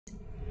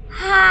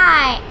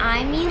Hi,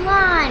 I'm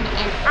Elan,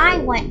 and I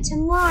went to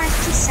Mars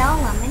to sell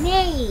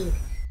lemonade.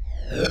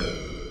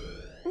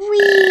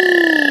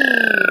 Whee!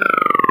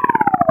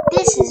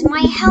 This is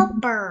my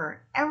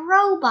helper, a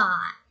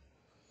robot.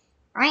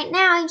 Right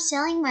now I'm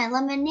selling my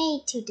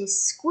lemonade to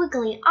this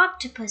squiggly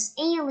octopus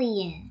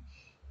alien.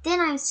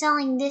 Then I'm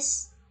selling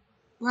this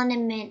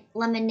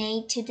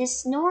lemonade to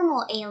this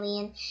normal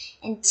alien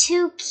and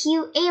two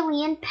cute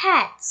alien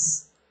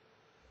pets.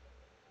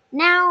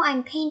 Now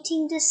I'm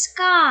painting the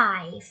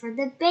sky for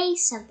the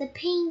base of the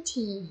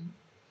painting.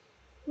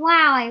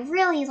 Wow, I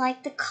really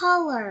like the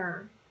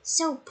color.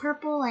 So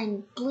purple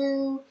and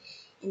blue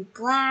and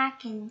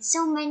black and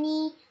so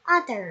many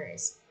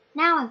others.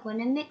 Now I'm going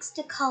to mix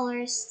the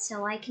colors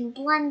so I can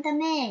blend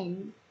them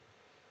in.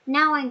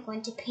 Now I'm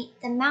going to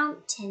paint the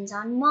mountains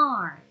on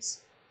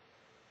Mars.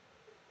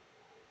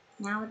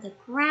 Now the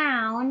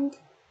ground.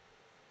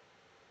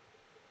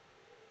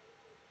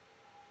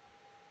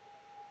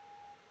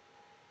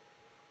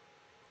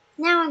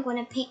 Now I'm going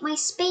to paint my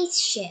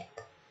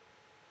spaceship.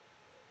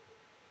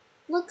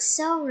 Looks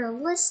so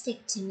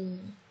realistic to me.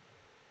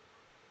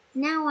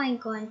 Now I'm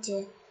going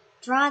to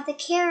draw the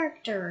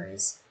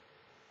characters.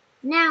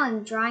 Now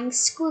I'm drawing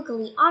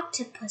squiggly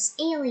octopus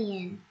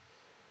alien.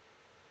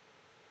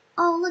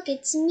 Oh, look,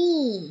 it's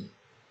me.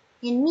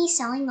 And me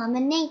selling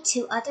lemonade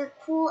to other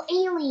cool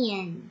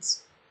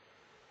aliens.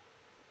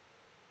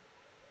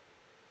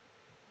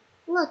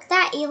 Look,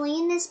 that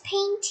alien is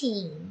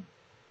painting.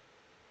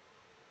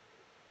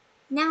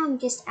 Now I'm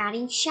just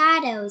adding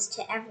shadows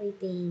to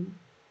everything.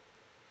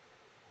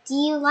 Do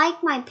you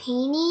like my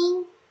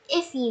painting?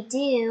 If you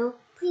do,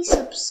 please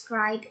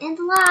subscribe and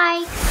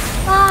like.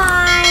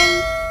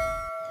 Bye!